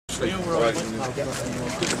Yeah,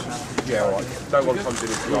 all right. Don't want to come to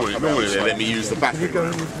this. Normally they let me use the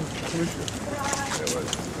bathroom.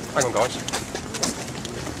 Hang on, guys.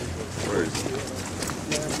 Where is it?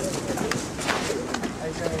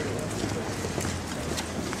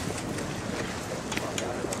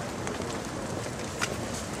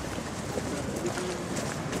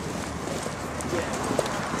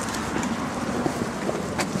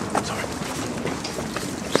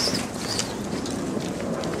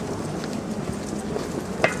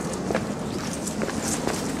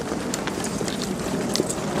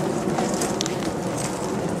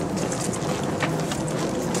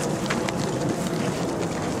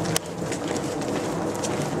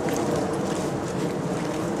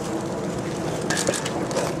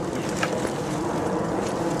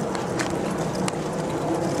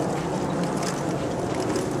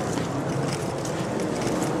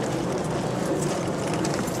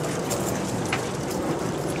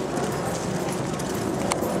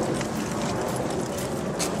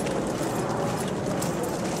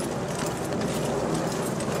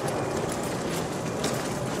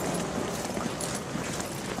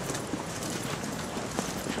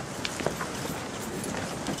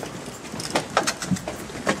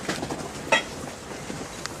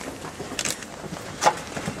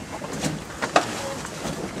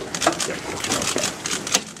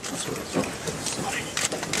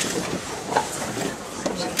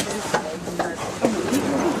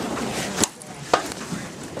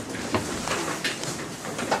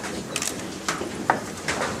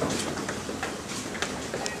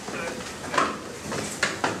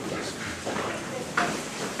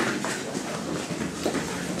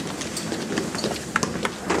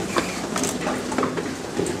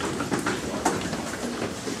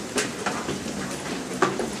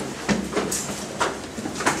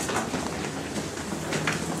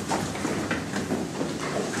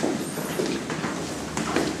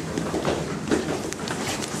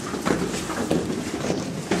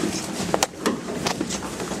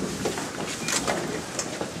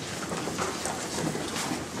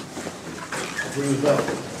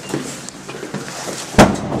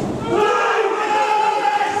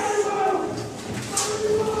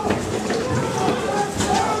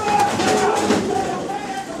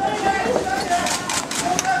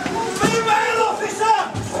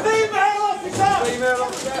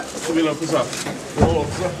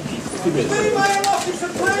 Female officer,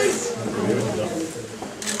 please!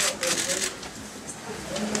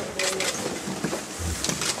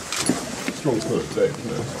 Strong foot,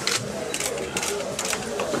 isn't it?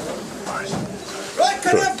 Right,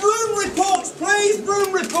 can I have room reports, please?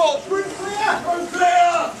 Room reports. Room clear. Room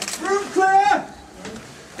clear. Room clear.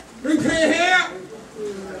 Room clear here.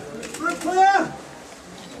 Room clear.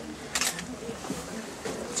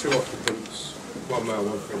 2 occupants, 1 male,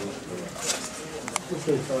 1 female.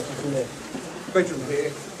 Bedroom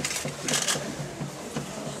here.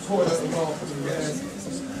 Toilet and bathroom there.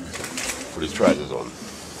 Put his trousers on.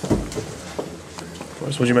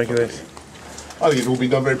 Boris, what do you make of this? I think it's all been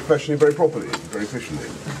done very professionally, very properly, very efficiently.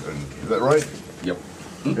 And is that right? Yep.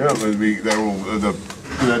 Yeah, I mean,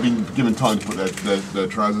 they've been given time to put their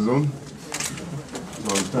trousers on. I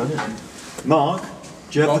understand it. Mark,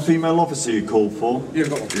 do you have the female officer you called for? Yeah,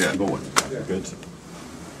 got one. Yeah. Got one. Yeah. Good.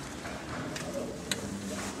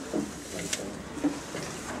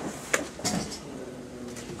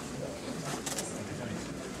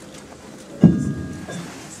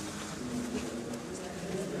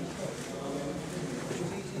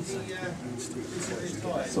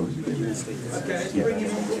 Okay, let's bring him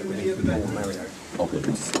into the other bedroom. Okay.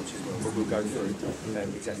 We'll go through exactly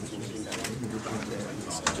what we're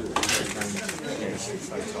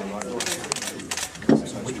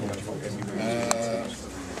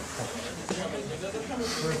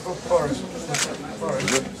Boris.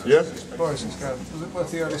 Yeah? Boris is going. Was it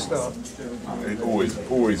worth the early start?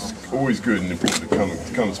 It's always good and important to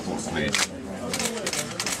come and support the police.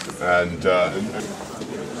 And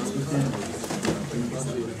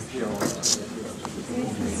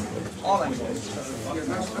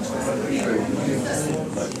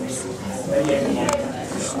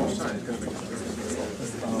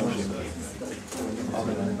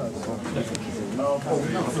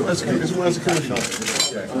That's a commission.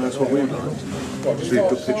 That's what we've done. Just need to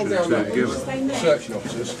put picture of the two together. searching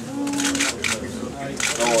officers.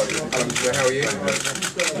 Hello, Mr. How are you?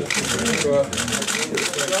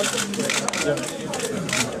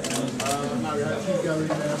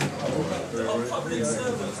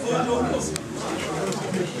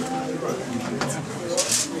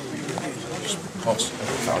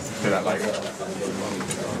 I'll do that later.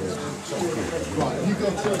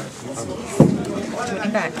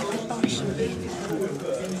 Back.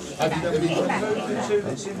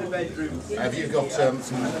 Have you got some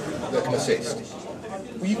that can assist?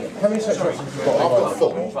 How many sets have you got? I've got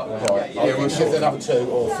 4. Right. Yeah, we'll shift it up 2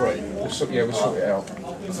 or 3. We'll sort it out.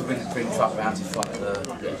 It's a big truck round in front of the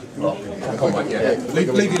block. Come on, yeah. Leave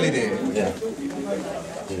your lid here. Yeah.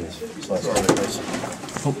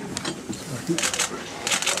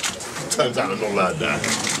 Turns out I'm not allowed that.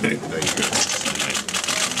 There you go.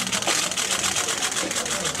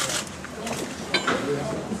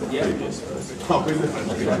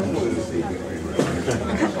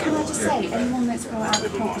 Can I just say, anyone that's brought out the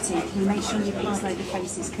property, can you make sure you isolate the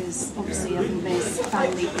faces, because obviously I think there's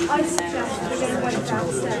family people in there.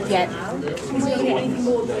 Yeah. Can we get anything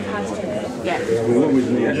more than we have here? Yeah.